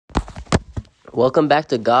Welcome back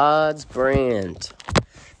to God's Brand.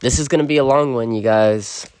 This is going to be a long one, you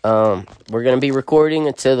guys. We're going to be recording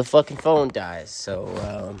until the fucking phone dies,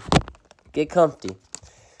 so get comfy.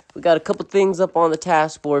 We got a couple things up on the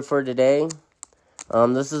task board for today.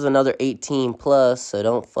 This is another 18 plus, so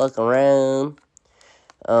don't fuck around.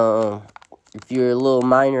 If you're a little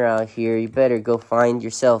minor out here, you better go find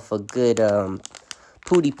yourself a good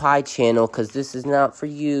Pootie Pie channel, because this is not for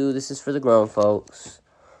you. This is for the grown folks.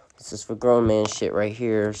 This is for grown man shit right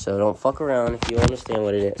here, so don't fuck around if you understand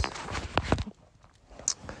what it is.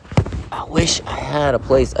 I wish I had a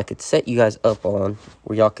place I could set you guys up on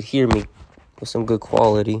where y'all could hear me with some good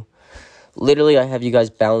quality. Literally, I have you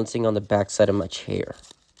guys balancing on the backside of my chair.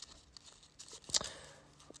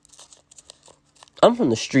 I'm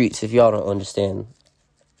from the streets, if y'all don't understand.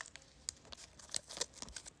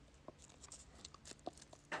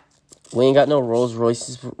 We ain't got no Rolls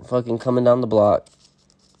Royces fucking coming down the block.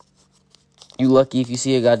 You lucky if you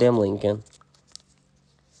see a goddamn Lincoln.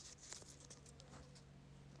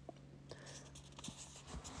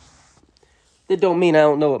 That don't mean I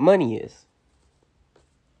don't know what money is.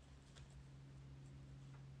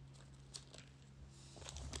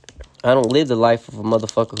 I don't live the life of a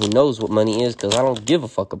motherfucker who knows what money is, because I don't give a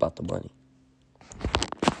fuck about the money.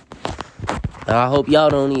 And I hope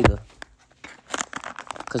y'all don't either.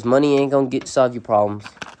 Because money ain't gonna solve your problems.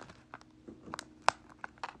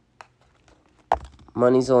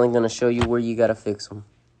 Money's only gonna show you where you gotta fix them.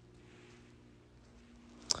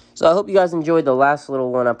 So I hope you guys enjoyed the last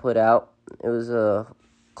little one I put out. It was a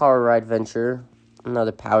car ride venture,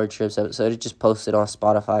 another Power Trips episode. It just posted on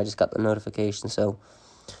Spotify. I just got the notification, so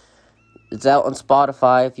it's out on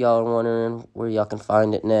Spotify if y'all are wondering where y'all can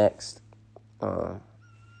find it next. That's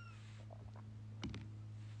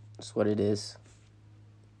what it is.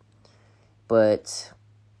 But,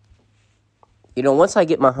 once I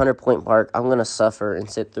get my 100-point mark, I'm going to suffer and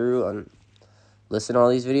sit through and listen to all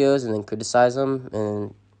these videos and then criticize them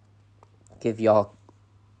and give y'all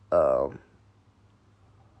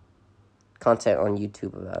content on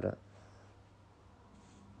YouTube about it.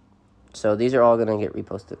 So these are all going to get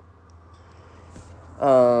reposted.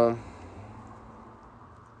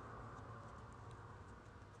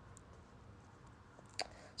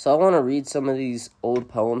 So I want to read some of these old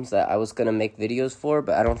poems that I was going to make videos for,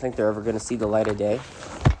 but I don't think they're ever going to see the light of day.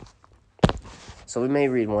 So we may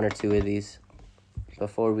read one or two of these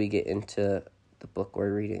before we get into the book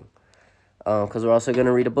we're reading. Because we're also going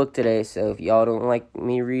to read a book today, so if y'all don't like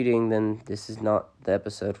me reading, then this is not the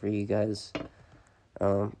episode for you guys.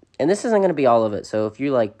 And this isn't going to be all of it, so if you're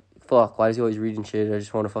like, fuck, why is he always reading shit? I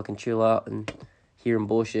just want to fucking chill out and hear him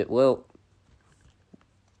bullshit. Well,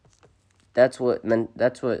 that's what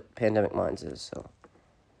Pandemic Minds is, so.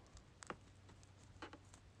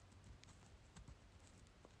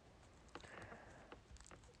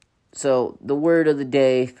 So, the word of the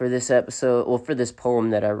day for this episode, well, for this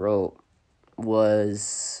poem that I wrote,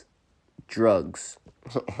 was drugs.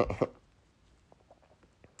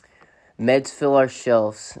 Meds fill our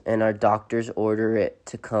shelves, and our doctors order it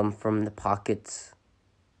to come from the pockets.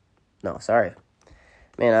 No, sorry.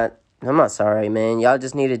 Man, I'm not sorry, man. Y'all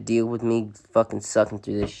just need to deal with me fucking sucking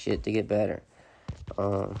through this shit to get better.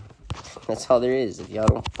 That's all there is. If y'all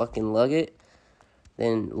don't fucking lug it,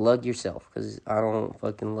 then lug yourself, because I don't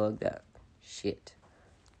fucking lug that shit.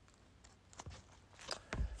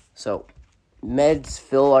 So, meds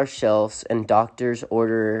fill our shelves, and doctors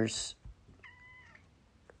order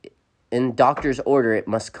it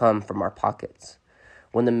must come from our pockets.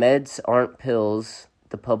 When the meds aren't pills,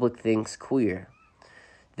 the public thinks queer.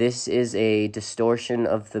 This is a distortion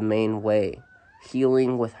of the main way.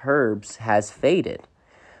 Healing with herbs has faded,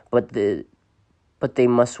 but they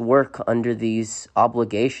must work under these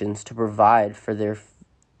obligations to provide for their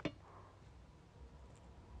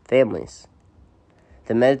families.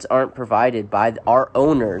 The meds aren't provided by our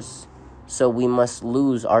owners, so we must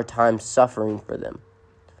lose our time suffering for them.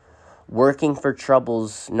 Working for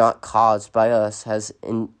troubles not caused by us has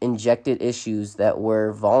injected issues that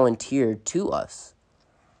were volunteered to us.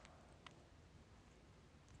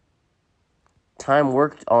 Time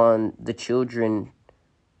worked on the children,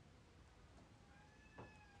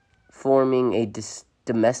 forming a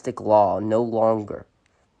domestic law no longer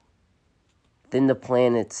than the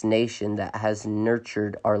planet's nation that has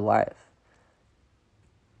nurtured our life.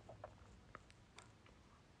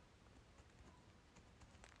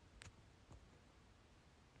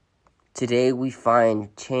 Today we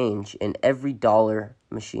find change in every dollar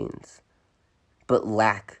machines, but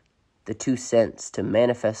lack the 2 cents to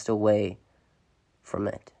manifest away from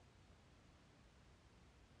it.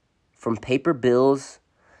 From paper bills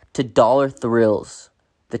to dollar thrills,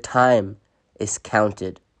 the time is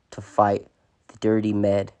counted to fight the dirty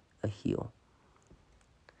med a heal.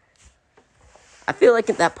 I feel like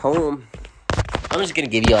in that poem, I'm just going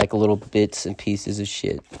to give you like little bits and pieces of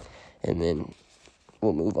shit, and then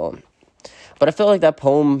we'll move on. But I feel like that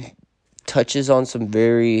poem touches on some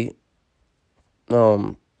very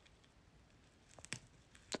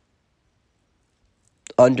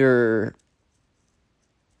undervalued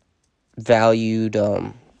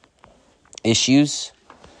issues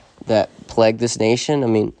that plague this nation. I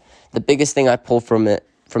mean, the biggest thing I pull from that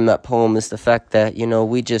poem is the fact that,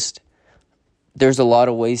 there's a lot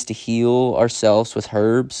of ways to heal ourselves with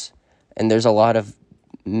herbs, and there's a lot of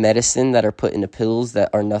medicine that are put into pills that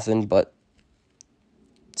are nothing but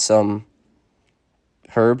some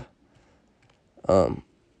herb. And,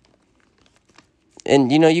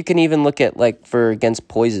 you can even look at, against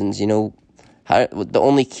poisons, how the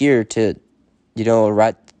only cure to,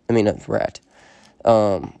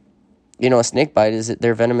 a snake bite is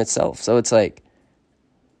their venom itself. So it's like,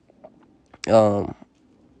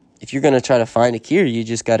 if you're going to try to find a cure, you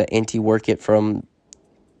just got to anti-work it from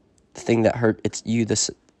the thing that hurt in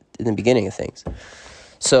the beginning of things.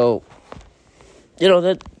 So,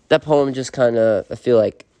 that poem just kind of, I feel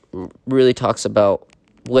like, really talks about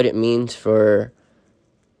what it means for,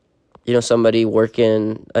 somebody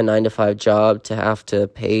working a 9-to-5 job to have to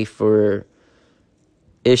pay for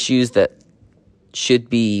issues that should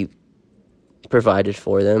be provided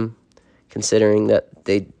for them, considering that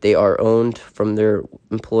they are owned from their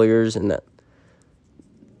employers, and that,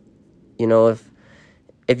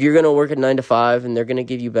 if you're going to work a 9-to-5 and they're going to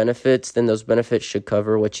give you benefits, then those benefits should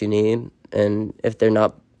cover what you need. And if they're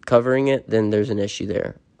not covering it, then there's an issue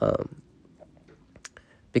there.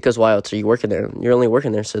 Because why else are you working there? You're only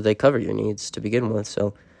working there so they cover your needs to begin with.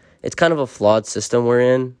 So it's kind of a flawed system we're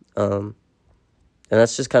in. And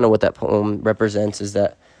that's just kind of what that poem represents, is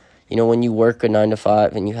that, when you work a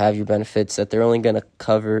 9-to-5 and you have your benefits, that they're only going to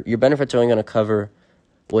cover, your benefits are only going to cover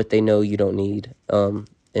what they know you don't need. And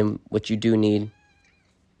what you do need,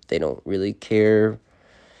 they don't really care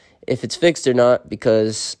if it's fixed or not,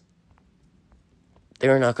 because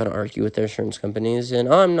they're not going to argue with their insurance companies, and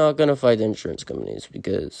I'm not going to fight the insurance companies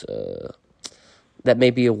because that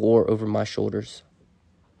may be a war over my shoulders.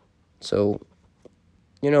 So,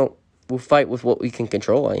 we'll fight with what we can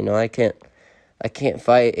control. I can't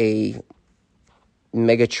fight a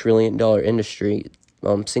mega $1 trillion industry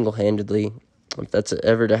single-handedly. If that's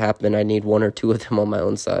ever to happen, I need one or two of them on my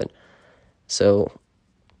own side. So,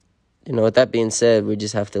 with that being said, we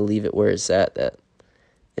just have to leave it where it's at, that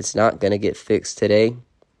it's not going to get fixed today.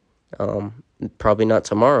 Probably not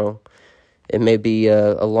tomorrow. It may be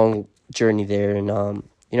a long journey there. And, I'm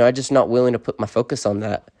just not willing to put my focus on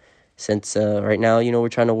that, since right now, we're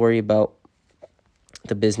trying to worry about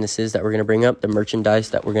the businesses that we're going to bring up, the merchandise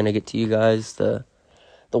that we're going to get to you guys, the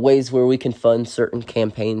ways where we can fund certain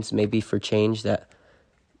campaigns, maybe for change that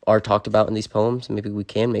are talked about in these poems. Maybe we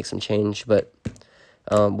can make some change, but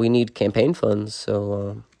we need campaign funds.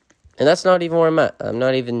 So, and that's not even where I'm at. I'm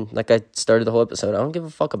not even, like I started the whole episode, I don't give a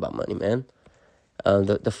fuck about money, man.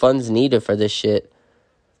 The funds needed for this shit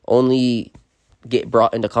only get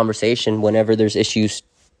brought into conversation whenever there's issues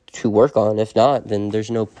to work on. If not, then there's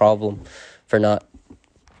no problem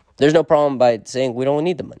by saying we don't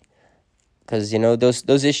need the money. Because,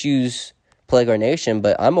 those issues plague our nation,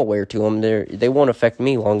 but I'm aware to them. They won't affect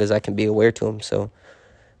me long as I can be aware to them. So,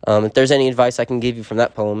 if there's any advice I can give you from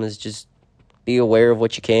that poem, is just be aware of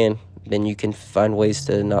what you can. Then you can find ways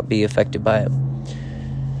to not be affected by it.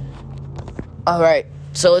 All right,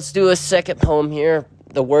 so let's do a second poem here.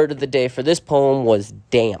 The word of the day for this poem was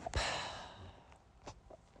damp.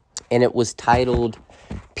 And it was titled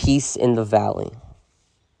Peace in the Valley.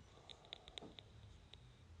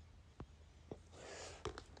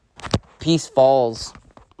 Peace falls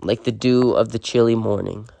like the dew of the chilly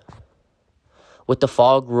morning. With the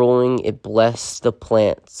fog rolling, it blessed the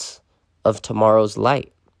plants of tomorrow's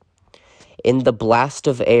light. In the blast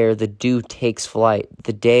of air, the dew takes flight.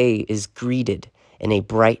 The day is greeted in a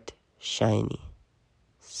bright, shiny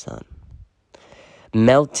sun,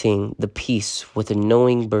 melting the peace with a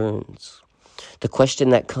knowing burns. The question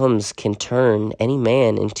that comes can turn any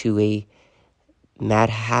man into a Mad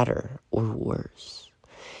Hatter or worse.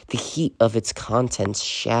 The heat of its contents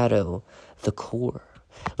shadow the core,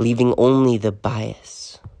 leaving only the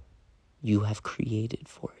bias you have created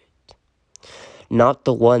for it. Not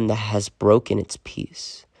the one that has broken its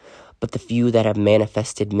peace, but the few that have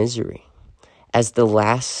manifested misery. As the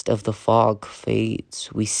last of the fog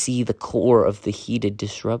fades, we see the core of the heated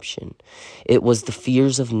disruption. It was the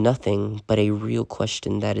fears of nothing, but a real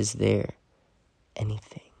question that is there.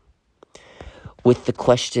 Anything. with the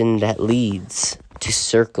question that leads to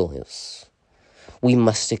circles. We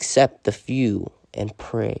must accept the few and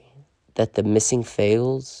pray that the missing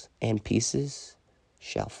fails and pieces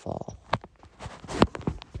shall fall.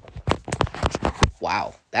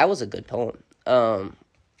 Wow, that was a good poem. Wow,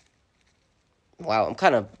 I'm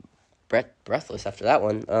kind of breathless after that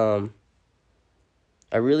one.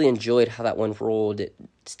 I really enjoyed how that one rolled. It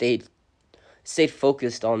stayed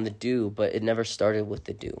focused on the do, but it never started with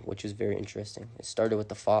the do, which was very interesting. It started with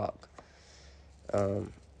the fog. If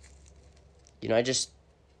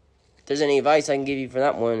there's any advice I can give you for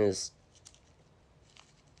that one is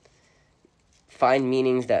find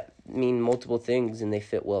meanings that mean multiple things and they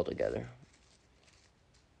fit well together.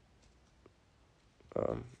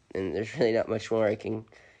 And there's really not much more I can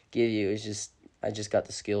give you. I just got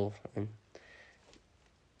the skill, and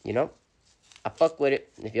I fuck with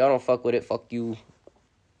it. If y'all don't fuck with it, fuck you,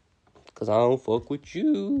 cause I don't fuck with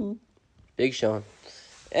you. Big Sean.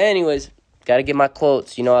 Anyways, gotta get my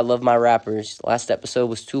quotes. I love my rappers. Last episode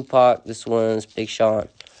was Tupac. This one's Big Sean.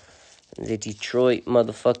 The Detroit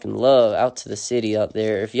motherfucking love out to the city out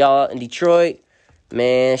there. If y'all out in Detroit,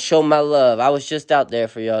 man, show my love. I was just out there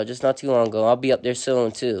for y'all just not too long ago. I'll be up there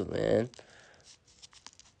soon too, man.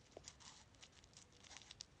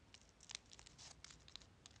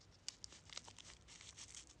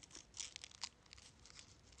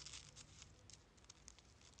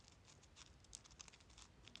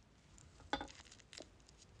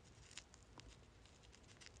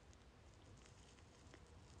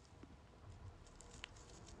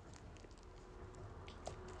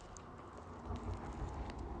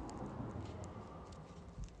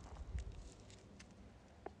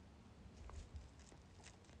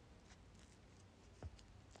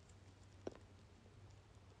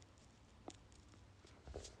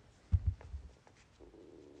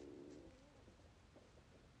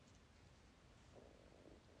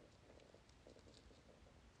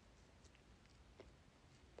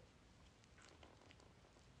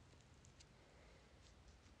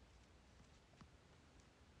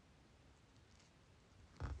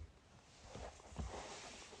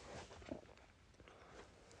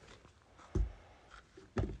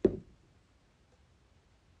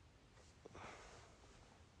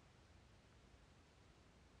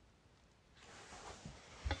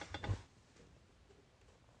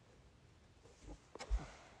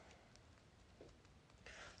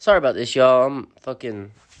 Sorry about this, y'all. I'm fucking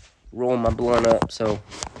rolling my blunt up, so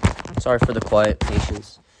sorry for the quiet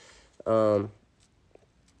patience.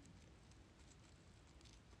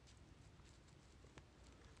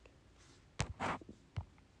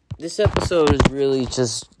 This episode is really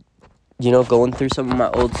just, going through some of my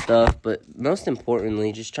old stuff, but most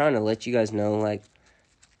importantly, just trying to let you guys know,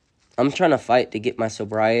 I'm trying to fight to get my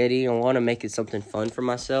sobriety. I want to make it something fun for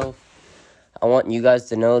myself. I want you guys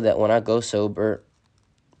to know that when I go sober,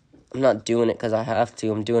 I'm not doing it because I have to.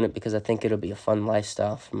 I'm doing it because I think it'll be a fun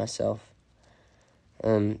lifestyle for myself.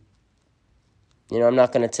 I'm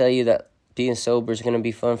not going to tell you that being sober is going to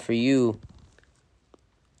be fun for you.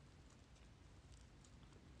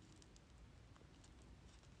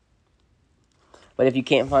 But if you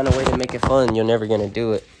can't find a way to make it fun, you're never going to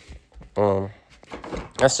do it.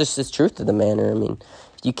 That's just the truth of the matter. If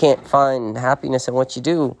you can't find happiness in what you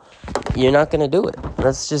do, you're not going to do it.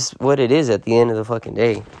 That's just what it is at the end of the fucking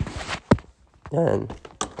day. And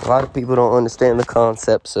a lot of people don't understand the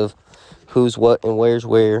concepts of who's what and where's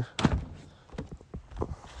where.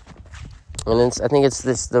 And I think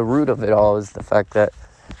it's the root of it all is the fact that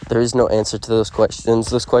there is no answer to those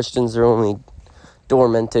questions. Those questions are only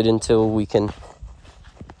dormanted until we can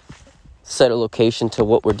set a location to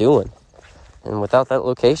what we're doing. And without that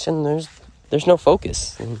location, there's no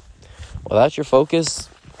focus. And without your focus,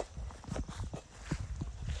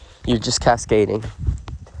 you're just cascading.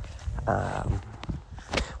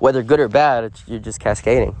 Whether good or bad, you're just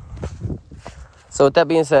cascading. So with that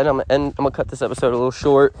being said, I'm gonna cut this episode a little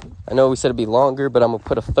short. I know we said it'd be longer, but I'm gonna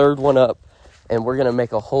put a third one up, and we're gonna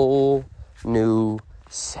make a whole new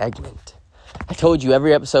segment. I told you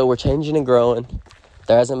every episode we're changing and growing.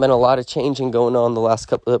 There hasn't been a lot of changing going on the last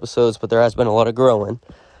couple of episodes, but there has been a lot of growing.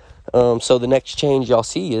 So the next change y'all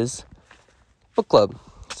see is book club.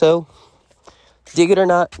 So dig it or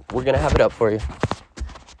not, we're gonna have it up for you.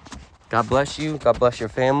 God bless you. God bless your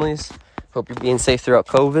families. Hope you're being safe throughout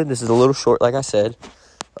COVID. This is a little short, like I said,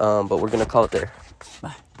 but we're going to call it there.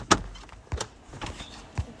 Bye.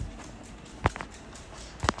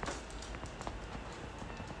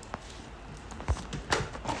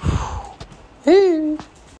 Hey.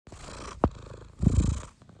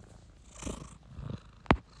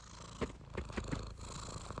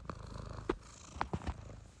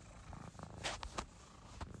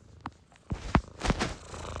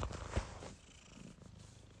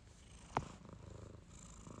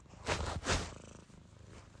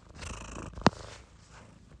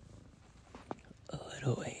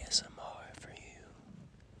 little ASMR for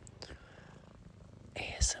you.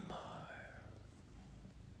 ASMR.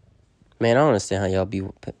 Man, I don't understand how y'all be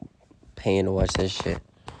paying to watch that shit.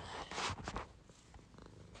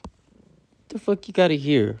 The fuck you gotta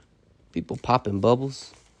hear? People popping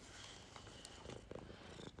bubbles?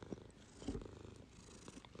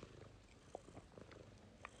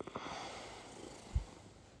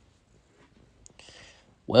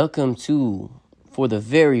 Welcome to, for the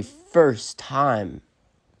very first time,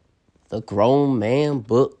 the Grown Man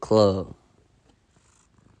Book Club.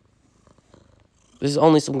 This is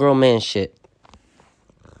only some grown man shit.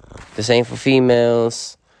 This ain't for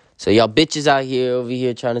females. So y'all bitches out here over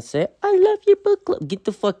here trying to say, I love your book club. Get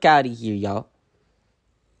the fuck out of here, y'all.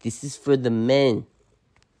 This is for the men.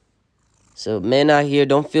 So men out here,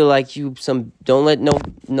 don't feel like you don't let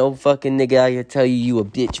no fucking nigga out here tell you a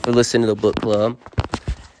bitch for listening to the book club.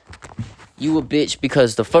 You a bitch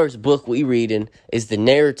because the first book we reading is the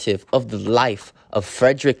narrative of the life of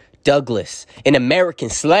Frederick Douglass, an American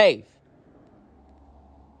slave.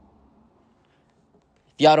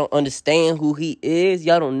 If y'all don't understand who he is,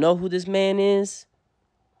 y'all don't know who this man is,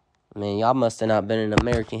 man, y'all must have not been in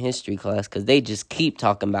American history class, because they just keep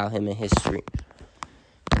talking about him in history.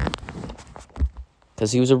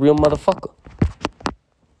 Because he was a real motherfucker.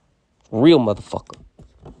 Real motherfucker.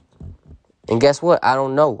 And guess what? I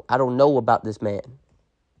don't know. I don't know about this man.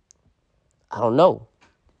 I don't know.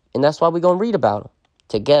 And that's why we're going to read about him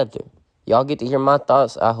together. Y'all get to hear my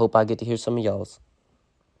thoughts. I hope I get to hear some of y'all's.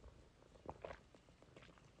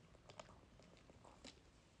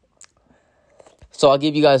 So I'll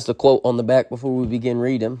give you guys the quote on the back before we begin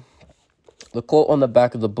reading. The quote on the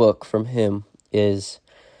back of the book from him is,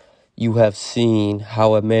 "You have seen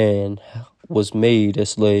how a man was made a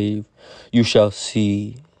slave. You shall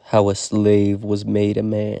see how a slave was made a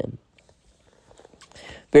man."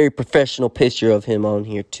 Very professional picture of him on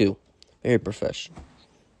here, too. Very professional.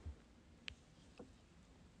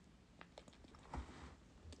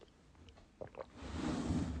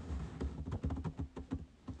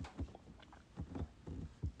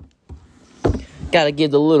 Gotta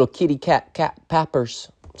give the little kitty cat Pappers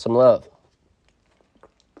some love.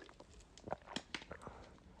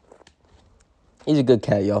 He's a good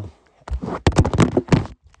cat, y'all.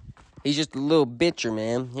 He's just a little bitcher,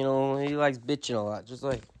 man. You know, he likes bitching a lot. Just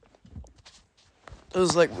like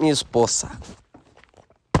mi esposa.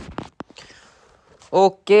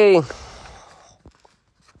 Okay.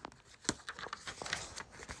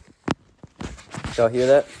 Y'all hear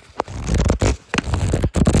that?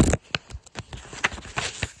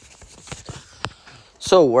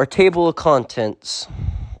 So, our table of contents.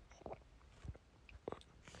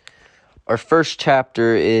 Our first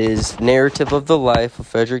chapter is Narrative of the Life of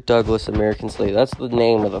Frederick Douglass, American Slave. That's the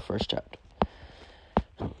name of the first chapter.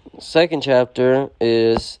 The second chapter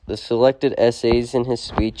is the selected essays in his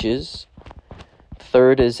speeches.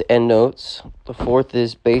 Third is endnotes. The fourth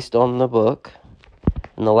is based on the book.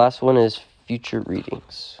 And the last one is future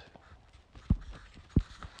readings.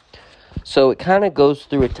 So it kind of goes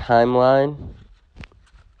through a timeline,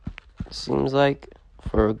 seems like,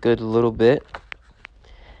 for a good little bit.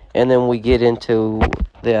 And then we get into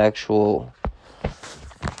the actual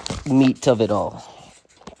meat of it all.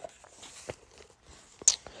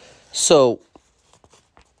 So,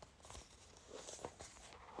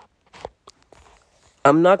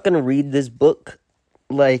 I'm not going to read this book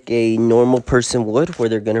like a normal person would, where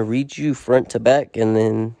they're going to read you front to back and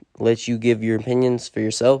then let you give your opinions for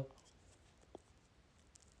yourself.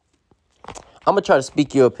 I'm going to try to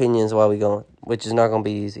speak your opinions while we going, which is not going to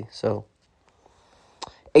be easy. So,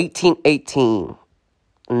 1818.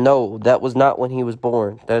 No, that was not when he was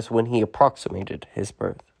born. That's when he approximated his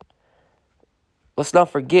birth. Let's not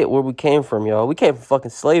forget where we came from, y'all. We came from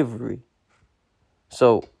fucking slavery.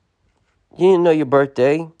 So, you didn't know your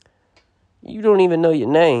birthday. You don't even know your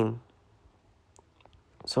name.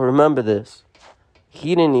 So remember this.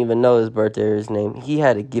 He didn't even know his birthday or his name. He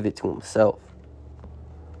had to give it to himself.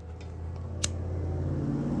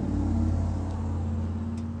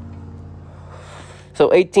 So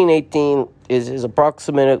 1818 is his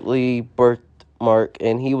approximately birthmark,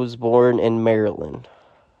 and he was born in Maryland.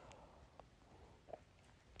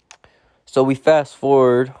 So we fast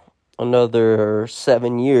forward another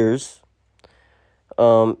 7 years,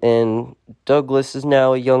 and Douglass is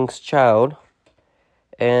now a young child,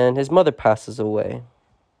 and his mother passes away.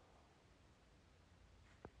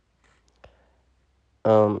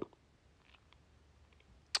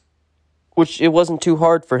 Which it wasn't too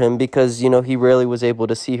hard for him because, you know, he rarely was able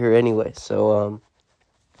to see her anyway. So,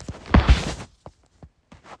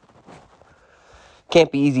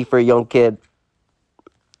 can't be easy for a young kid,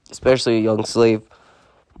 especially a young slave.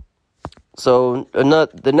 So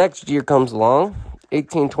the next year comes along,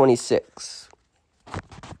 1826.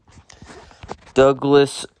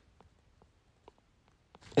 Douglas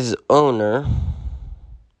is owner.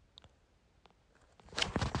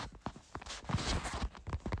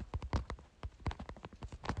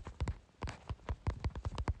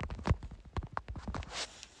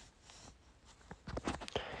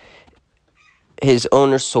 His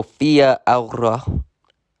owner, Sophia Audra,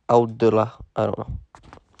 I don't know,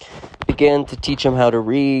 began to teach him how to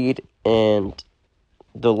read, and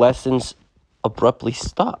the lessons abruptly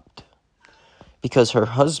stopped because her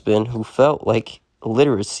husband, who felt like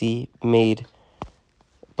literacy made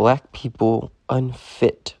black people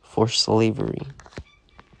unfit for slavery.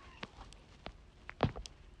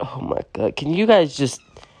 Oh my God. Can you guys just,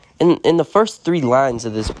 in the first 3 lines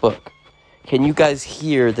of this book, can you guys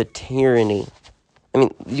hear the tyranny? I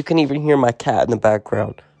mean, you can even hear my cat in the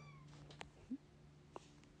background.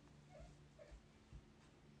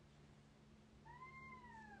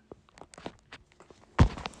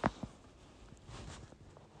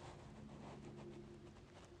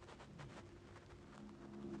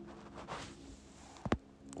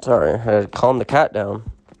 Sorry, I had to calm the cat down.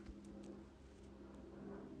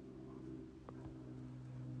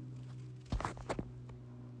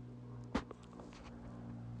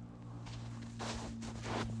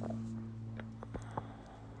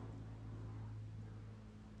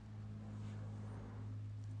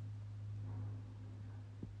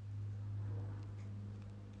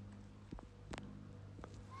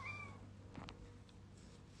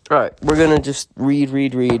 Alright, we're gonna just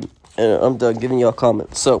read, and I'm done giving y'all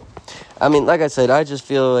comments. So, I mean, like I said, I just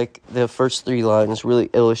feel like the first 3 lines really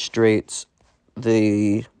illustrates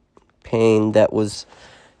the pain that was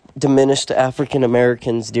diminished to African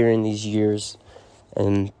Americans during these years.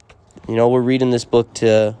 And, you know, we're reading this book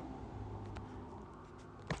to...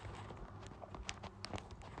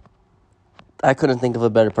 I couldn't think of a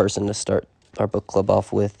better person to start our book club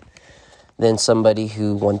off with than somebody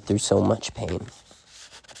who went through so much pain.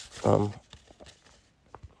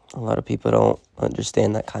 A lot of people don't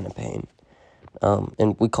understand that kind of pain.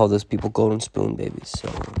 And we call those people golden spoon babies. So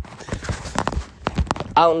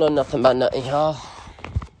I don't know nothing about nothing, y'all.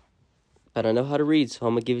 But I know how to read, so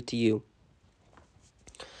I'm going to give it to you.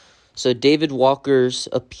 So David Walker's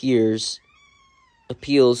appeals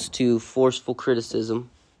to forceful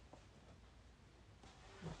criticism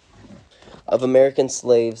of American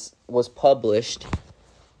slaves was published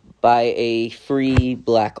by a free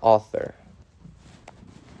black author.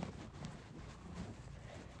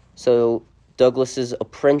 So Douglas appears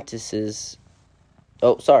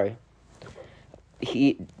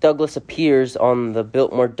on the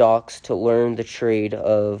Biltmore docks to learn the trade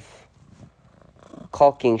of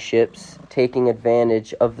caulking ships, taking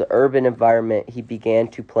advantage of the urban environment he began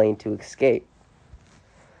to plan to escape.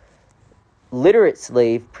 Literate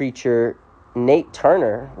slave preacher Nate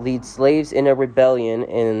Turner leads slaves in a rebellion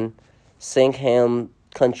in Sangamon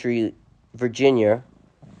County, Virginia,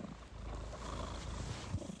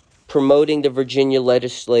 promoting the Virginia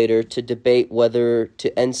legislature to debate whether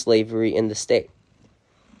to end slavery in the state.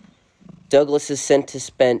 Douglas is sent to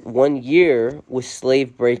spend 1 year with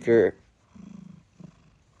slave breaker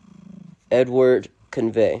Edward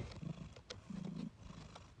Conway.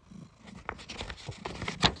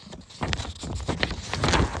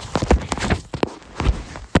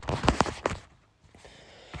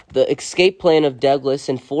 The escape plan of Douglas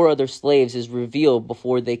and 4 other slaves is revealed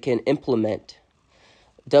before they can implement.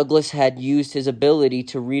 Douglas had used his ability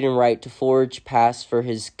to read and write to forge paths for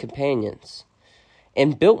his companions.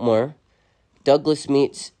 In Biltmore, Douglas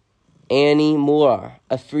meets Annie Moore,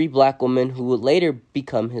 a free black woman who would later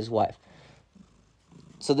become his wife.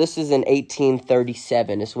 So this is in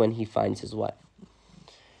 1837 is when he finds his wife.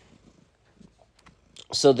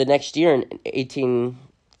 So the next year, in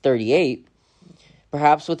 1838,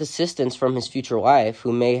 perhaps with assistance from his future wife,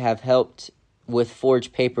 who may have helped with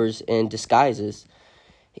forged papers and disguises,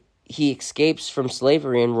 he escapes from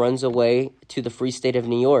slavery and runs away to the free state of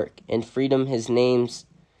New York. In freedom, he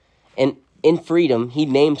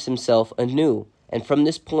names himself anew, and from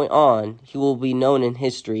this point on, he will be known in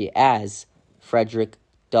history as Frederick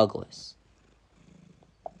Douglass.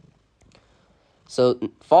 So,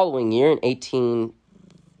 following year, in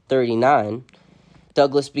 1839,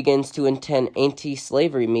 Douglas begins to attend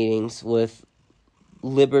anti-slavery meetings with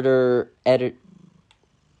libertarian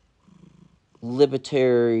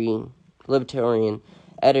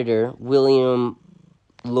editor William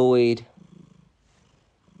Lloyd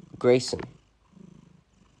Garrison.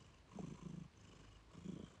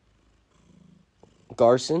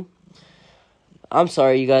 I'm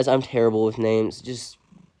sorry, you guys, I'm terrible with names. Just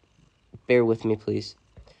bear with me, please,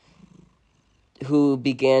 who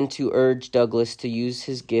began to urge Douglass to use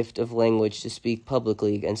his gift of language to speak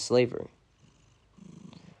publicly against slavery.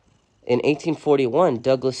 In 1841,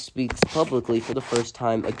 Douglass speaks publicly for the first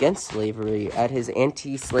time against slavery at his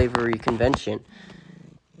anti-slavery convention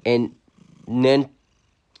in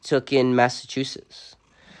Nantucket, Massachusetts.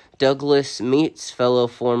 Douglass meets fellow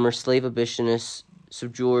former slave abolitionist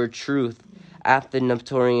Sojourner Truth at the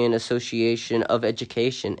Neptunian Association of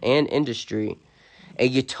Education and Industry, a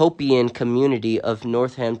utopian community of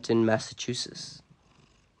Northampton, Massachusetts.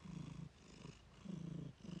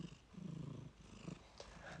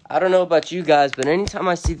 I don't know about you guys, but anytime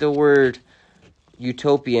I see the word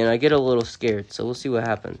utopian, I get a little scared, so we'll see what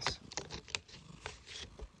happens.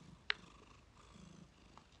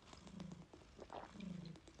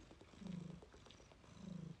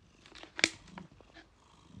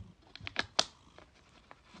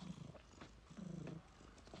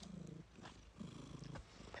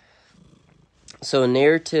 So, a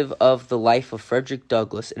narrative of the life of Frederick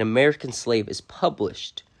Douglass, an American slave, is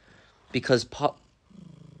published because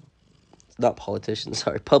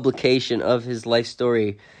publication of his life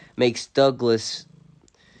story makes Douglass'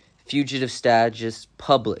 fugitive status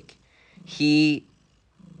public. He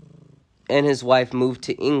and his wife moved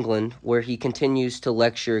to England, where he continues to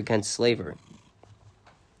lecture against slavery.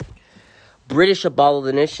 British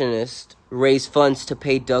abolitionists raised funds to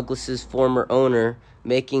pay Douglass's former owner,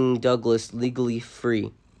 making Douglass legally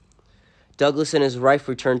free. Douglass and his wife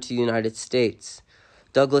return to the United States.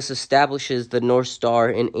 Douglass establishes the North Star,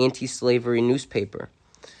 an anti-slavery newspaper.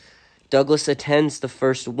 Douglass attends the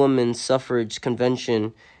first women's suffrage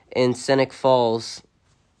convention in Seneca Falls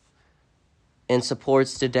and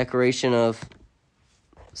supports the Declaration of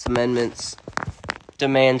Amendments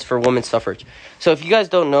demands for women's suffrage. So if you guys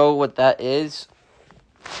don't know what that is,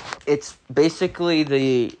 it's basically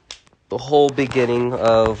the whole beginning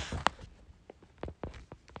of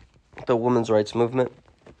the women's rights movement.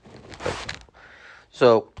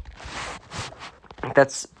 So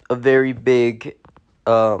that's a very big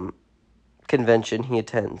convention he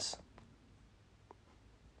attends.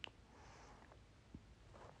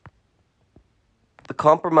 The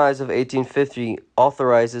Compromise of 1850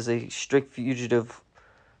 authorizes a strict fugitive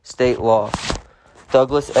state law.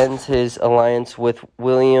 Douglass ends his alliance with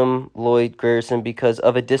William Lloyd Garrison because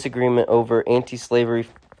of a disagreement over anti-slavery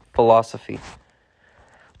philosophy.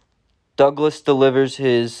 Douglass delivers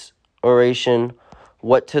his oration,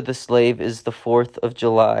 "What to the Slave is the 4th of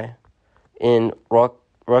July," in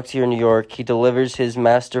Roxbury, New York. He delivers his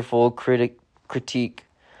masterful critique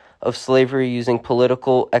of slavery using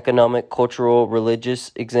political, economic, cultural,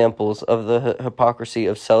 religious examples of the hypocrisy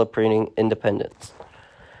of celebrating independence.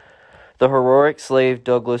 The heroic slave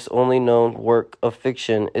Douglass' only known work of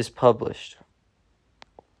fiction is published.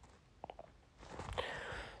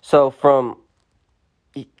 So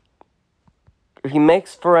he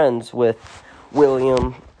makes friends with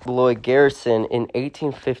William Lloyd Garrison in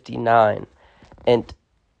 1859, and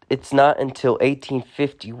it's not until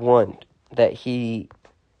 1851 that he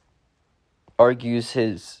argues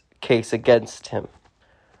his case against him,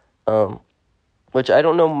 which I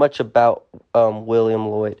don't know much about William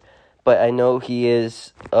Lloyd, but I know he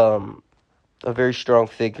is a very strong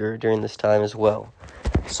figure during this time as well.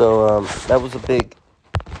 So that was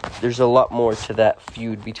there's a lot more to that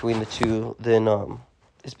feud between the two than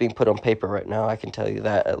is being put on paper right now, I can tell you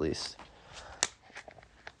that at least.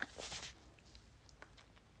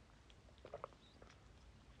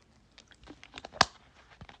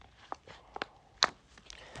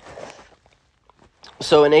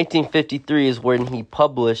 So in 1853 is when he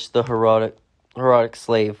published The Heroic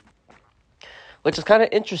Slave, which is kind of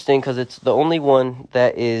interesting because it's the only one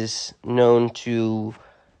that is known to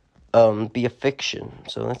be a fiction.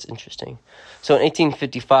 So that's interesting. So in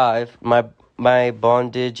 1855, My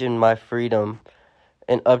Bondage and My Freedom,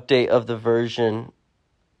 an update of the version,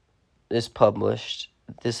 is published.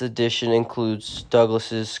 This edition includes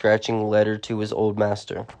Douglass's scratching letter to his old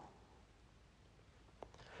master.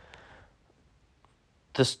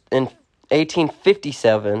 In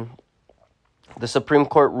 1857, the Supreme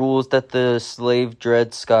Court rules that the slave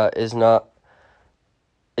Dred Scott is not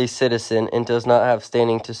a citizen and does not have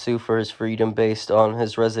standing to sue for his freedom based on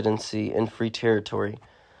his residency in free territory.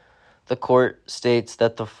 The court states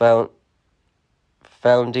that the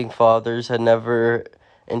founding fathers had never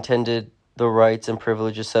intended the rights and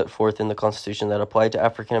privileges set forth in the Constitution that applied to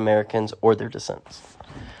African Americans or their descendants.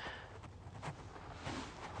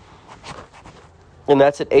 And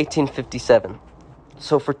that's at 1857.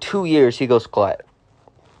 So for 2 years, he goes quiet.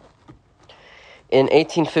 In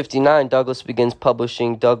 1859, Douglass begins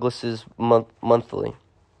publishing Douglass's Monthly.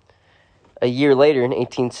 A year later, in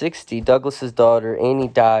 1860, Douglas's daughter, Annie,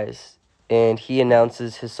 dies, and he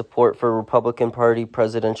announces his support for Republican Party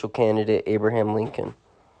presidential candidate Abraham Lincoln.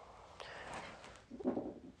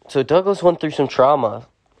 So Douglas went through some trauma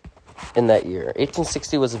in that year.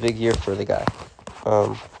 1860 was a big year for the guy.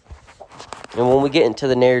 And when we get into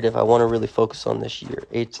the narrative, I want to really focus on this year,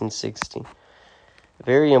 1860.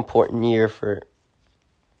 Very important year for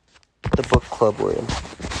the book club we're in.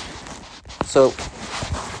 So,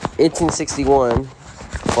 1861,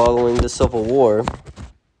 following the Civil War.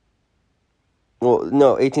 Well,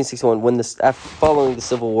 no, 1861, following the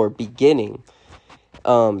Civil War beginning,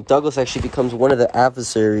 Douglas actually becomes one of the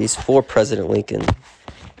adversaries for President Lincoln.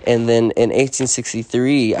 And then in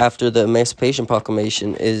 1863, after the Emancipation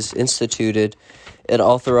Proclamation is instituted, it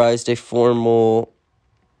authorized the formation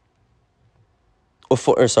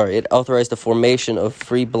of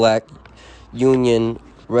free black Union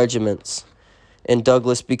regiments. And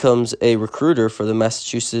Douglas becomes a recruiter for the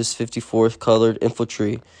Massachusetts 54th Colored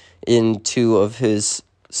Infantry, in two of his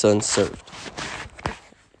sons served.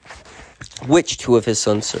 Which two of his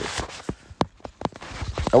sons served?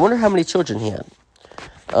 I wonder how many children he had.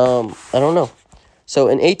 I don't know. So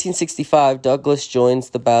in 1865, Douglas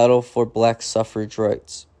joins the battle for black suffrage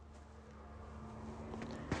rights.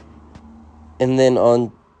 And then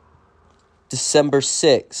on December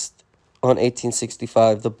 6th, on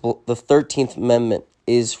 1865, the 13th Amendment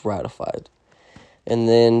is ratified. And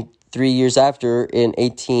then 3 years after, in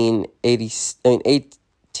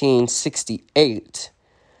 1868,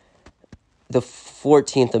 the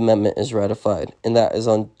 14th Amendment is ratified, and that is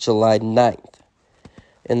on July 9th.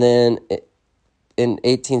 And then in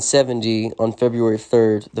 1870, on February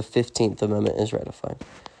 3rd, the 15th Amendment is ratified.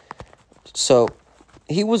 So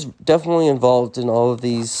he was definitely involved in all of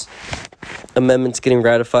these amendments getting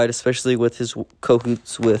ratified, especially with his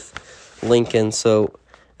cahoots with Lincoln. So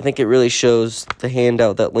I think it really shows the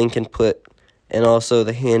handout that Lincoln put and also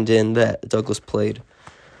the hand in that Douglas played.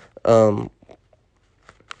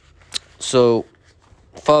 So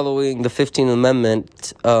following the 15th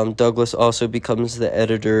Amendment, Douglas also becomes the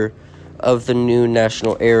editor of the New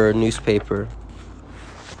National Era newspaper.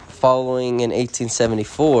 Following in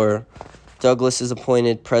 1874, Douglas is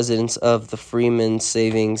appointed president of the Freeman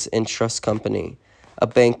Savings and Trust Company, a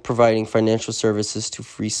bank providing financial services to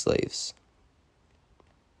free slaves.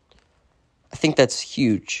 I think that's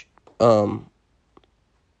huge. That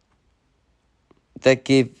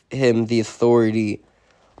gave him the authority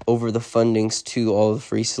over the fundings to all the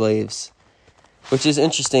free slaves, which is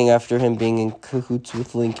interesting after him being in cahoots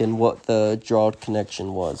with Lincoln, what the drawed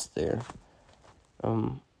connection was there.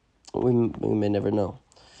 We may never know.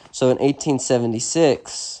 So in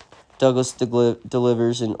 1876, Douglas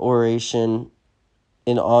delivers an oration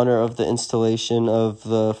in honor of the installation of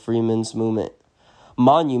the Freeman's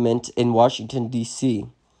Monument in Washington, D.C.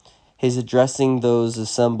 His addressing those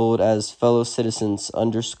assembled as fellow citizens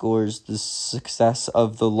underscores the success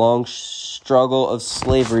of the long struggle of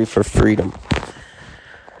slavery for freedom.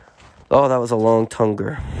 Oh, that was a long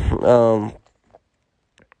tonguer.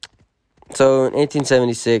 So in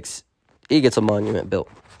 1876, he gets a monument built.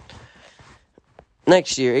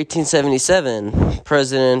 Next year, 1877,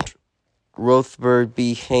 President Rutherford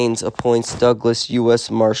B. Haynes appoints Douglas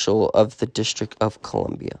U.S. Marshal of the District of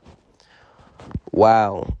Columbia.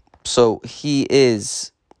 Wow. So he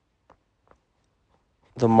is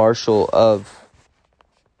the Marshal of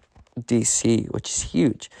D.C., which is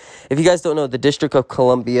huge. If you guys don't know, the District of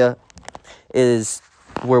Columbia is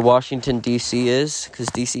where Washington, D.C. is, because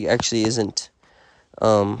D.C. actually isn't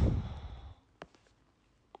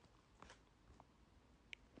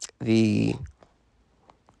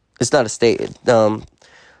it's not a state. The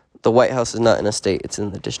White House is not in a state. It's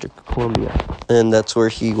in the District of Columbia. And that's where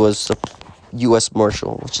he was a U.S.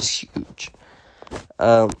 Marshal, which is huge.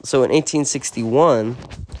 So in 1861,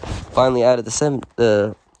 finally out of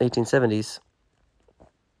the 1870s,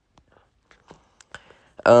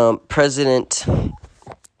 President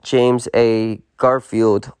James A.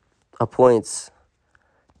 Garfield appoints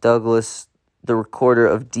Douglas the Recorder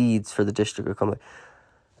of Deeds for the District of Columbia.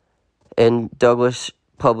 And Douglas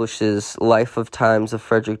publishes Life of Times of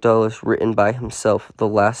Frederick Douglass, written by himself, the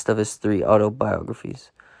last of his 3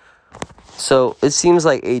 autobiographies. So it seems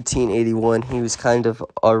like 1881, he was kind of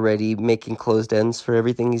already making closed ends for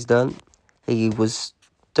everything he's done. He was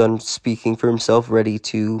done speaking for himself, ready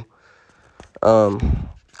to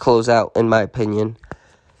close out, in my opinion.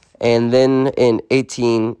 And then in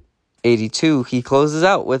 1882, he closes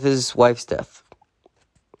out with his wife's death.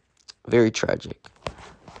 Very tragic.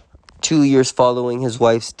 2 years following his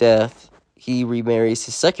wife's death, he remarries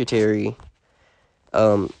his secretary,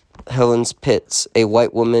 Helen Pitts, a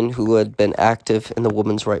white woman who had been active in the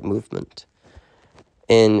women's rights movement.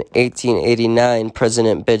 In 1889,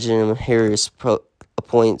 President Benjamin Harris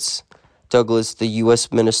appoints Douglas the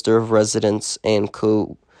U.S. Minister of Residence and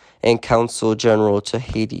Consul General to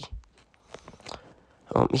Haiti.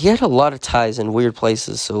 He had a lot of ties in weird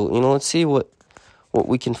places, so, let's see what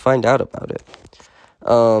we can find out about it.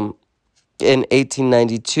 In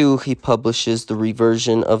 1892, he publishes the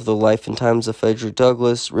reversion of the Life and Times of Frederick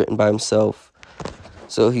Douglass, written by himself.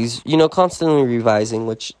 So he's, constantly revising,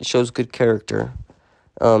 which shows good character.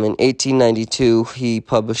 In 1892, he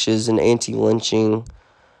publishes an anti-lynching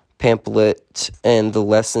pamphlet and the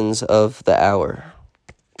lessons of the hour.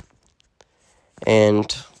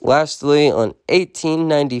 And lastly, on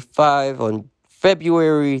 1895, on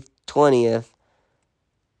February 20th,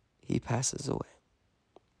 he passes away.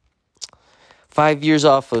 5 years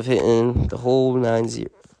off of hitting the whole 90.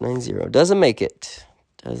 Doesn't make it.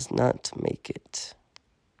 Does not make it.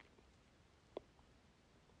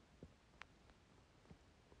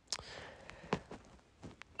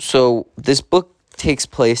 So this book takes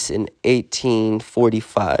place in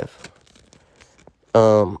 1845.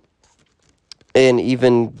 And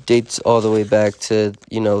even dates all the way back to,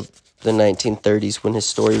 the 1930s when his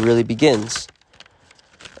story really begins.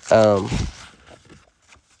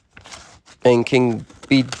 And can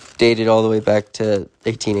be dated all the way back to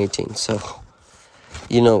 1818. So,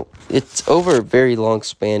 it's over a very long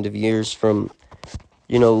span of years from,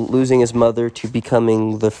 losing his mother to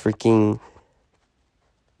becoming the freaking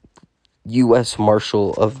U.S.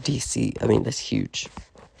 Marshal of D.C. I mean, that's huge.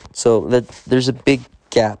 So there's a big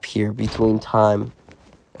gap here between time,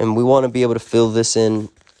 and we want to be able to fill this in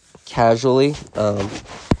casually. And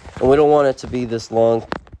we don't want it to be this long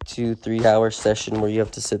 2-3 hour session where you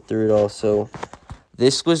have to sit through it all. So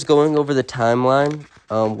this was going over the timeline.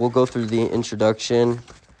 We'll go through the introduction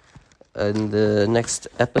in the next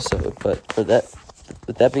episode. But with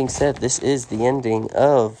that being said, this is the ending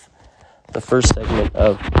of the first segment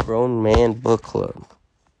of Grown Man Book Club.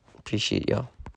 Appreciate y'all.